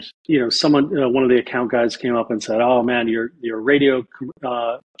 And, someone, one of the account guys came up and said, oh man, your radio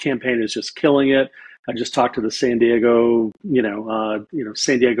campaign is just killing it. I just talked to the San Diego,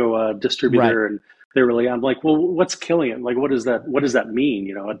 San Diego distributor, Right. and they're really. I'm like, well, what's killing it? Like, what does that? What does that mean?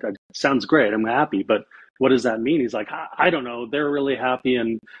 It sounds great. I'm happy, but what does that mean? He's like, I don't know. They're really happy,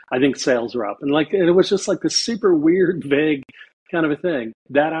 and I think sales are up. And it was just like this super weird, vague kind of a thing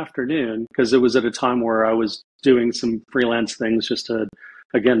that afternoon, because it was at a time where I was doing some freelance things just to,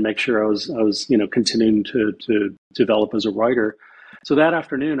 again, make sure I was continuing to develop as a writer. So that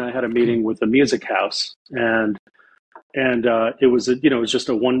afternoon, I had a meeting with the music house, and it was it was just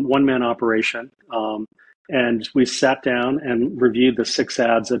a one man operation, and we sat down and reviewed the 6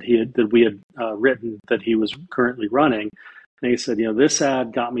 ads that we had written that he was currently running. And he said, this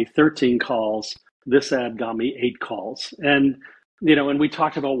ad got me 13 calls, this ad got me 8 calls, and and we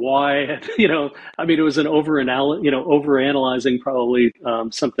talked about why. I mean, it was an overanalyzing probably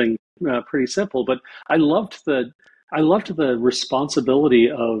something pretty simple, but I loved the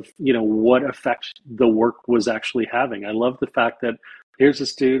responsibility of what effect the work was actually having. I love the fact that here's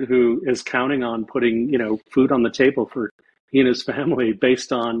this dude who is counting on putting food on the table for he and his family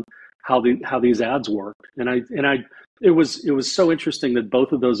based on how these ads worked. It was so interesting that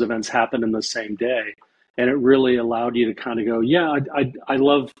both of those events happened in the same day, and it really allowed you to kind of go, yeah, I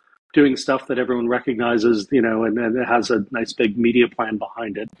love doing stuff that everyone recognizes, and it has a nice big media plan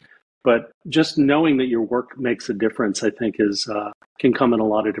behind it. But just knowing that your work makes a difference, I think, can come in a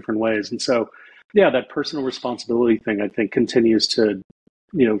lot of different ways. And so, yeah, that personal responsibility thing, I think, continues to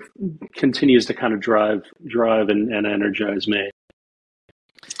kind of drive and energize me.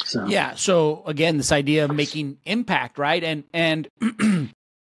 So. Yeah. So again, this idea of making impact, right? And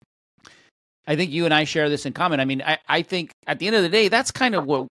I think you and I share this in common. I mean, I think at the end of the day, that's kind of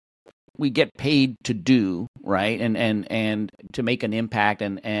what we get paid to do, right? And to make an impact,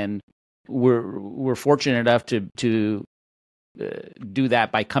 and we're fortunate enough to do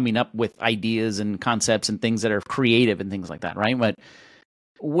that by coming up with ideas and concepts and things that are creative and things like that, right? But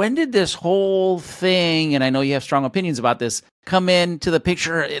when did this whole thing, and I know you have strong opinions about this, come into the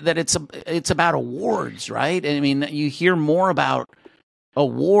picture that it's about awards, right? And I mean, you hear more about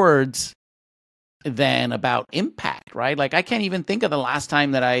awards than about impact, right? Like I can't even think of the last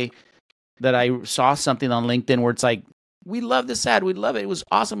time that I saw something on LinkedIn where it's like, we love this ad, we love it, it was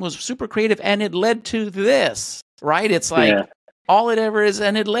awesome, it was super creative, and it led to this, right? It's like all it ever is,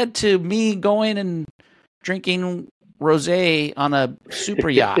 and it led to me going and drinking rosé on a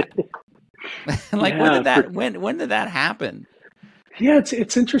super yacht. Like when did that happen? Yeah,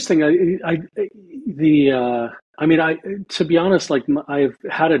 it's interesting. To be honest, like I've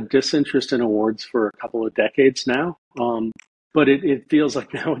had a disinterest in awards for a couple of decades now. But it feels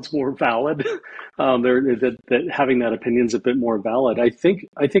like now it's more valid. That having that opinion is a bit more valid. I think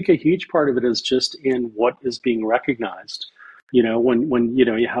a huge part of it is just in what is being recognized. When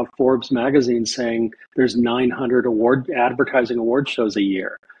you have Forbes magazine saying there's 900 advertising award shows a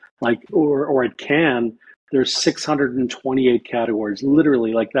year, like or at Cannes there's 628 categories,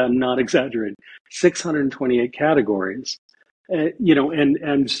 literally, like that. I'm not exaggerating. 628 categories.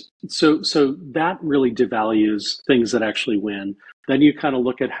 And so that really devalues things that actually win. Then you kind of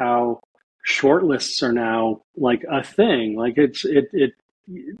look at how shortlists are now like a thing. Like it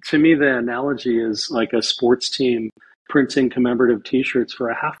to me, the analogy is like a sports team printing commemorative T-shirts for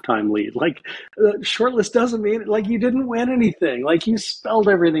a halftime lead. Like shortlist doesn't mean like you didn't win anything. Like you spelled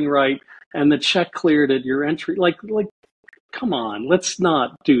everything right and the check cleared at your entry. Like come on, let's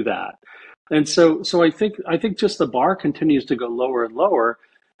not do that. And so I think just the bar continues to go lower and lower.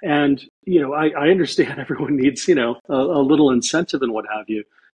 And, I understand everyone needs, a little incentive and what have you.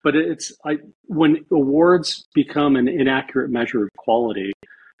 But when awards become an inaccurate measure of quality,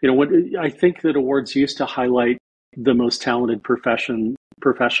 I think that awards used to highlight the most talented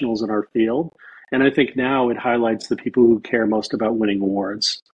professionals in our field. And I think now it highlights the people who care most about winning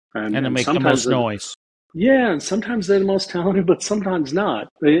awards. And to make the most noise. Yeah, and sometimes they're the most talented, but sometimes not.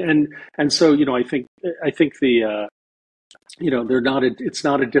 And so I think the it's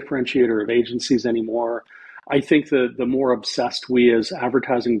not a differentiator of agencies anymore. I think the more obsessed we as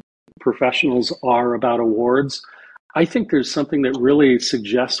advertising professionals are about awards, I think there's something that really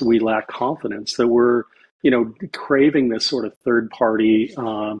suggests we lack confidence, that we're craving this sort of third party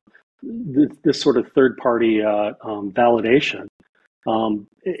validation. I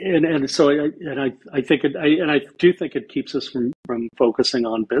do think it keeps us from focusing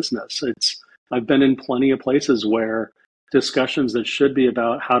on business. I've been in plenty of places where discussions that should be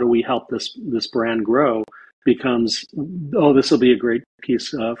about how do we help this brand grow becomes, oh, this will be a great piece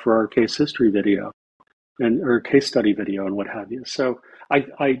for our case history video or case study video and what have you. So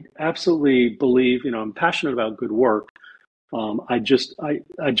I absolutely believe, I'm passionate about good work, I do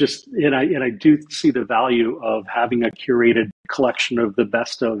see the value of having a curated collection of the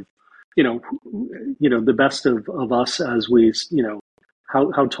best of, you know, the best of us as we,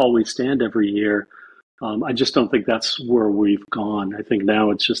 how tall we stand every year. I just don't think that's where we've gone. I think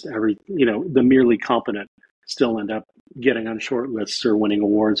now it's just the merely competent still end up getting on short lists or winning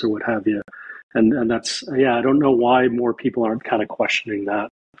awards or what have you. And that's, I don't know why more people aren't kind of questioning that.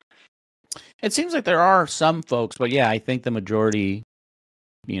 It seems like there are some folks, but I think the majority,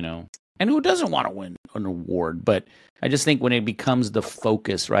 and who doesn't want to win an award? But I just think when it becomes the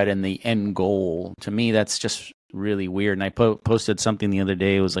focus, right, and the end goal, to me, that's just really weird. And I posted something the other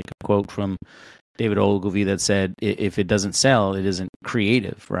day. It was like a quote from David Ogilvy that said, if it doesn't sell, it isn't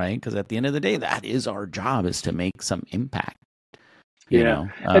creative, right? Because at the end of the day, that is our job, is to make some impact.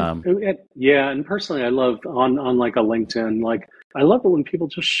 And personally, I love on like a LinkedIn, like I love it when people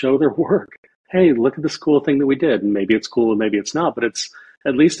just show their work. Hey, look at this cool thing that we did, and maybe it's cool and maybe it's not, but it's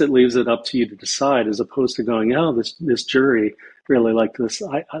at least it leaves it up to you to decide, as opposed to going, oh, this jury really liked this.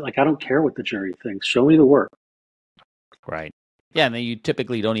 I don't care what the jury thinks. Show me the work. Right. Yeah, and then you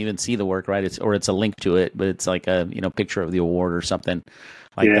typically don't even see the work, right? It's a link to it, but it's like a picture of the award or something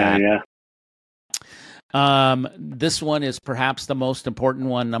like that. Yeah. This one is perhaps the most important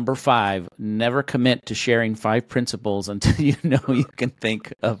one. Number 5, never commit to sharing 5 principles until you can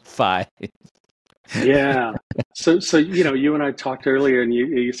think of 5. Yeah. So you and I talked earlier, and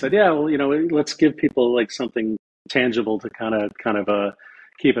you said, let's give people like something tangible to kind of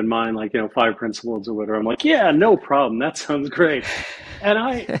keep in mind, like 5 principles or whatever. I'm like, yeah, no problem. That sounds great. And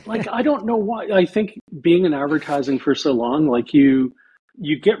I don't know why. I think being in advertising for so long, like you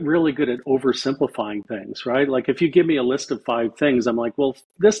get really good at oversimplifying things, right? Like if you give me a list of 5 things, I'm like, well,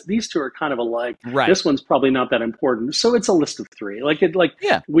 these 2 are kind of alike. Right. This one's probably not that important, so it's a list of 3.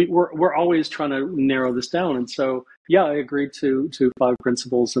 We're always trying to narrow this down, and so I agreed to 5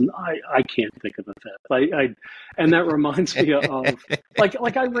 principles, and I can't think of a 5th. And that reminds me of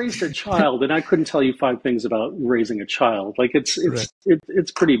like I raised a child, and I couldn't tell you 5 things about raising a child. Like it's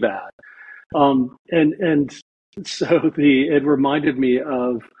pretty bad, and. So it reminded me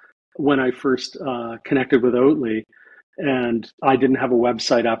of when I first connected with Oatly, and I didn't have a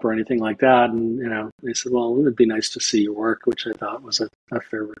website up or anything like that. And they said, "Well, it would be nice to see your work," which I thought was a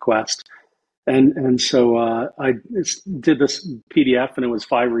fair request. And so I did this PDF, and it was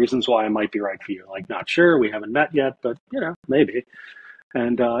 5 reasons why I might be right for you. Like, not sure, we haven't met yet, but maybe.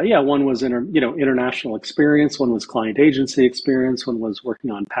 And one was international experience, one was client agency experience, one was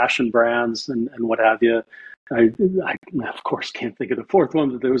working on passion brands and what have you. I of course can't think of the 4th one,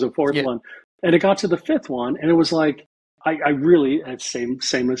 but there was a 4th one, and it got to the 5th one, and it was like I really, same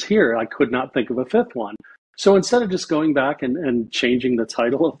as here, I could not think of a 5th one. So instead of just going back and changing the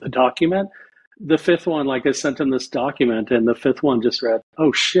title of the document, the 5th one, like I sent him this document, and the 5th one just read,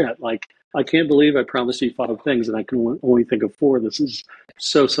 "Oh shit! Like I can't believe I promised you 5 things and I can only think of 4. This is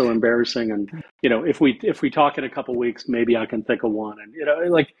so embarrassing." And if we talk in a couple weeks, maybe I can think of 1.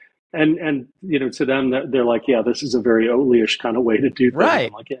 And to them, they're like, yeah, this is a very Oatly-ish kind of way to do things. Right.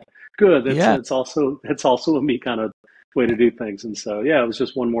 I'm like, yeah, good. It's also a me kind of way to do things. And so, it was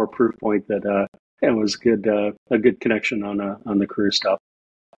just one more proof point that it was good, a good connection on the career stuff.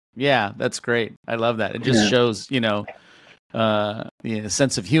 Yeah, that's great. I love that. It just shows,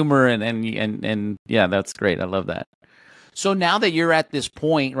 sense of humor and that's great. I love that. So now that you're at this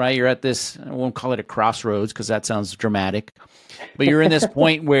point, right, you're at this, I won't call it a crossroads because that sounds dramatic, but you're in this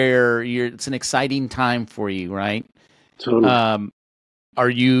point where it's an exciting time for you, right? Totally. Are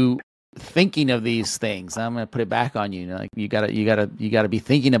you thinking of these things? I'm going to put it back on you. Like you gotta be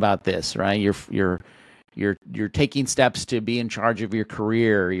thinking about this, right? You're taking steps to be in charge of your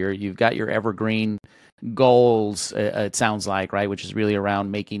career. You've got your evergreen goals. It sounds like, right, which is really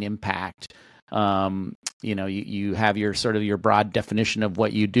around making impact. You have your sort of your broad definition of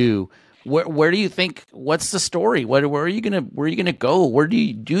what you do. Where do you think? What's the story? Where are you gonna go? Where do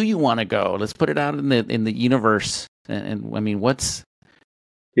you want to go? Let's put it out in the universe. And I mean, what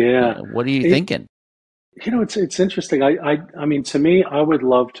are you thinking? It's interesting. I mean, to me, I would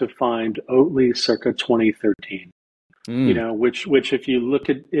love to find Oatly circa 2013. Which if you look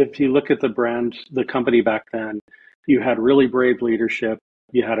at the brand, the company back then, you had really brave leadership.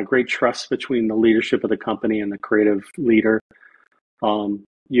 You had a great trust between the leadership of the company and the creative leader.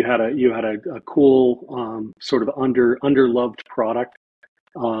 You had a cool sort of underloved product.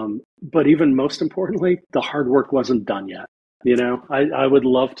 But even most importantly, the hard work wasn't done yet. I would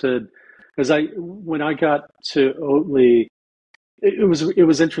love to, because when I got to Oatly, it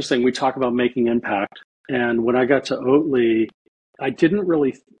was interesting. We talk about making impact, and when I got to Oatly, I didn't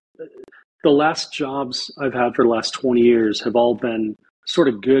really. the last jobs I've had for the last 20 years have all been sort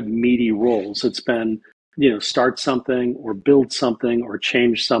of good, meaty roles. It's been, start something or build something or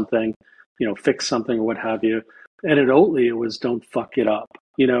change something, fix something or what have you. And at Oatly, it was don't fuck it up,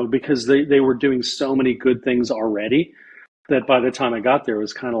 because they were doing so many good things already that by the time I got there, it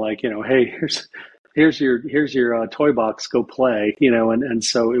was kind of like, hey, here's your toy box, go play, and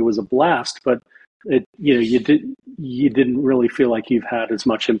so it was a blast, but you didn't really feel like you've had as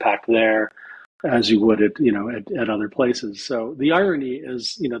much impact there as you would at other places. So the irony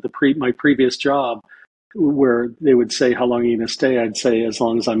is, my previous job where they would say, how long are you going to stay? I'd say, as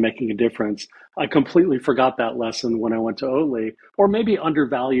long as I'm making a difference. I completely forgot that lesson when I went to Oatly, or maybe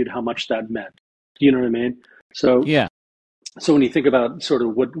undervalued how much that meant. Do you know what I mean? So, yeah. So when you think about sort of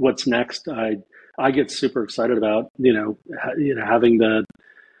what's next, I get super excited about,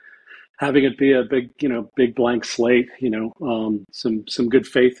 having it be a big blank slate, some good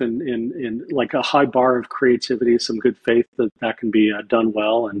faith in like a high bar of creativity, some good faith that can be done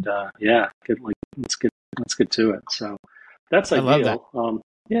well. And let's get to it. So that's ideal. I love that.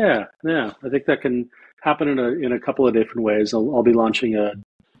 Yeah. I think that can happen in a couple of different ways. I'll be launching a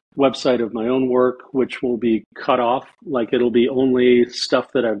website of my own work, which will be cut off. Like it'll be only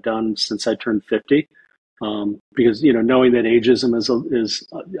stuff that I've done since I turned 50. Because, knowing that ageism is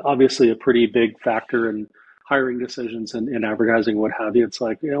obviously a pretty big factor in hiring decisions and in advertising, what have you. It's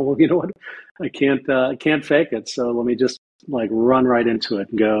like, well, you know what? I can't fake it. So let me just like run right into it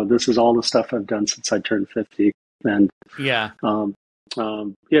and go, this is all the stuff I've done since I turned 50. And,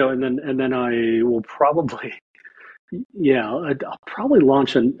 and then I will probably, I'll probably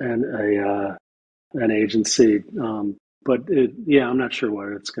launch an agency. But I'm not sure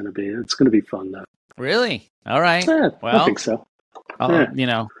where it's going to be. It's going to be fun though. Really? All right. Yeah, well, I think so.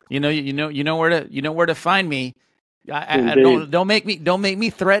 You know where to find me. Don't make me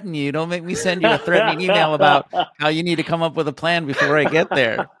threaten you. Don't make me send you a threatening email about how you need to come up with a plan before I get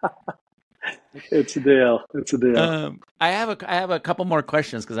there. It's a deal. I have a couple more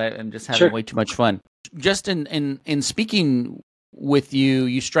questions because I'm just having way too much fun. Just in speaking with you,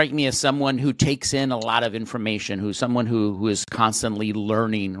 you strike me as someone who takes in a lot of information, who's someone who is constantly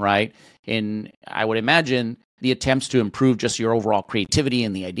learning, right? And I would imagine the attempts to improve just your overall creativity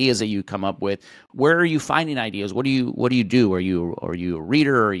and the ideas that you come up with. Where are you finding ideas? What do you do? Are you a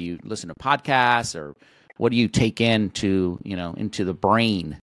reader? Or you listen to podcasts, or what do you take into the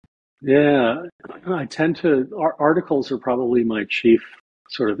brain? Yeah, I tend to. Articles are probably my chief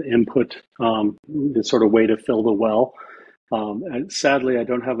sort of input, the sort of way to fill the well. And sadly, I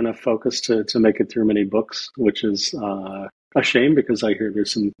don't have enough focus to make it through many books, which is a shame because I hear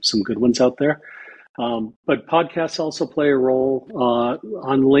there's some good ones out there. But podcasts also play a role.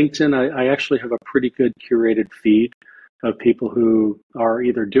 On LinkedIn, I actually have a pretty good curated feed of people who are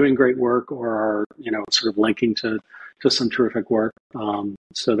either doing great work or are, sort of linking to some terrific work.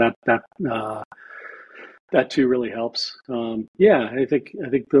 So that too really helps. I think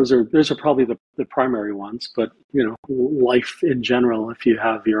those are probably the primary ones, but life in general, if you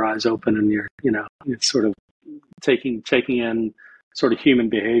have your eyes open and it's sort of taking in sort of human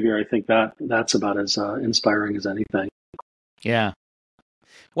behavior, I think that's about as inspiring as anything. Yeah.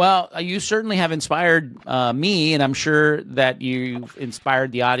 Well, you certainly have inspired me, and I'm sure that you've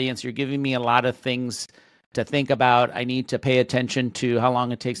inspired the audience. You're giving me a lot of things to think about. I need to pay attention to how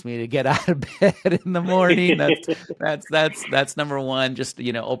long it takes me to get out of bed in the morning. That's number one. Just,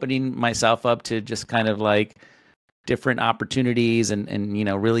 opening myself up to just kind of like different opportunities and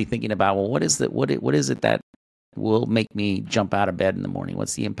really thinking about, well, what is it that will make me jump out of bed in the morning?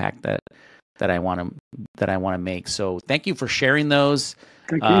 What's the impact that I want to make? So thank you for sharing those.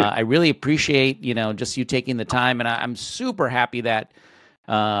 Thank you. I really appreciate, just you taking the time, and I'm super happy that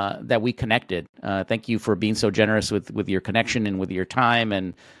we connected. Thank you for being so generous with your connection and with your time.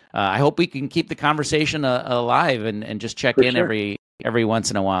 And I hope we can keep the conversation alive and just check in every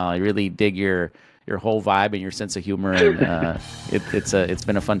once in a while. I really dig your whole vibe and your sense of humor. And it's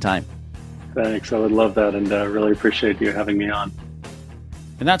been a fun time. Thanks. I would love that. And really appreciate you having me on.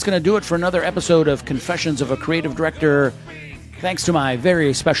 And that's going to do it for another episode of Confessions of a Creative Director. Thanks to my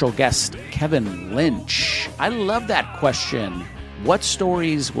very special guest, Kevin Lynch. I love that question. What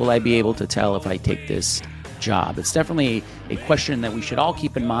stories will I be able to tell if I take this job? It's definitely a question that we should all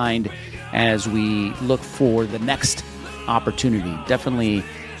keep in mind as we look for the next opportunity. Definitely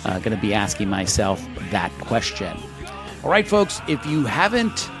going to be asking myself that question. All right, folks, if you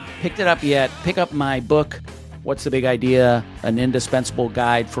haven't picked it up yet, pick up my book, What's the Big Idea? An indispensable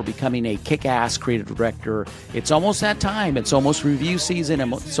guide for becoming a kick-ass creative director. It's almost that time. It's almost review season.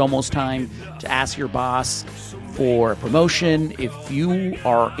 It's almost time to ask your boss for a promotion. If you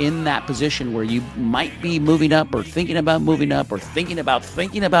are in that position where you might be moving up or thinking about moving up or thinking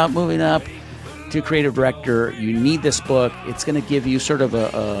about moving up to creative director, you need this book. It's going to give you sort of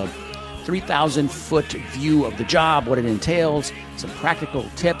a 3,000-foot view of the job, what it entails, some practical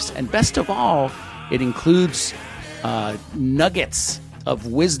tips, and best of all, it includes nuggets of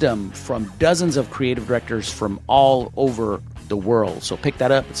wisdom from dozens of creative directors from all over the world. So pick that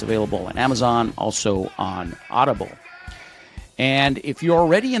up. It's available on Amazon, also on Audible. And if you're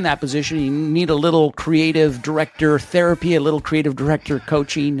already in that position, you need a little creative director therapy, a little creative director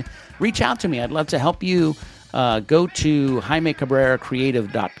coaching, reach out to me. I'd love to help you. Go to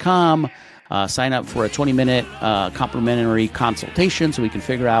JaimeCabreraCreative.com, sign up for a 20-minute complimentary consultation so we can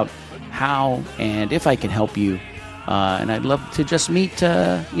figure out how and if I can help you. And I'd love to just meet,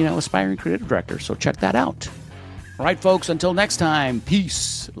 aspiring creative directors. So check that out. All right, folks, until next time,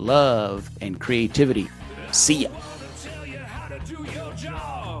 peace, love, and creativity. See ya. Tell you how to do your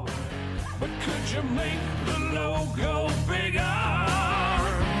job, but could you make the logo bigger?